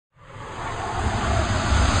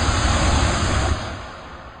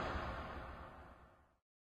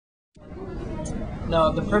Now,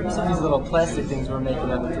 the purpose of these little plastic things we're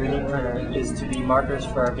making on the 3D printer is to be markers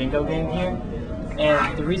for our bingo game here.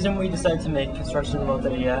 And the reason we decided to make construction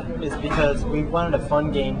loteria is because we wanted a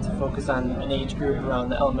fun game to focus on an age group around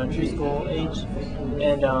the elementary school age.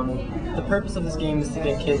 And the purpose of this game is to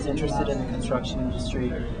get kids interested in the construction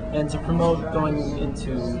industry and to promote going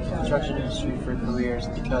into the construction industry for careers,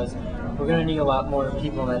 because we're going to need a lot more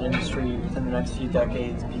people in that industry within the next few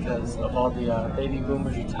decades because of all the baby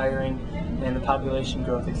boomers retiring and the population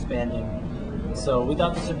growth expanding. So we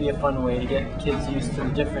thought this would be a fun way to get kids used to the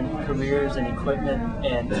different careers and equipment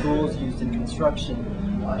and tools used in construction,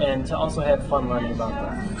 and to also have fun learning about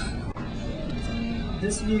them.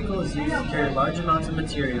 This vehicle is used to carry large amounts of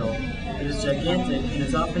material. It is gigantic and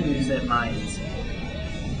is often used at mines.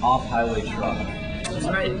 Off-highway truck. That's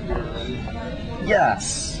right.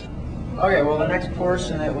 Yes. Okay, well the next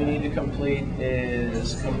portion that we need to complete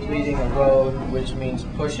is completing a road, which means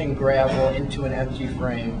pushing gravel into an empty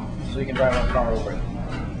frame so you can drive our car over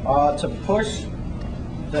it. To push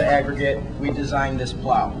the aggregate, we designed this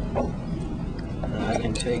plow. And I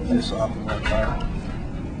can take this off of my car.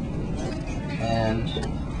 And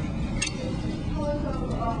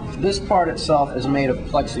this part itself is made of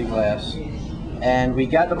plexiglass. And we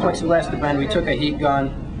got the plexiglass to bend. We took a heat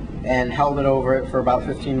gun and held it over it for about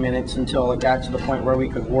 15 minutes until it got to the point where we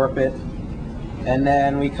could warp it. And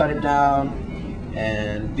then we cut it down,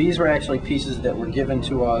 and these were actually pieces that were given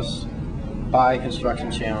to us by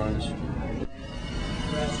Construction Challenge.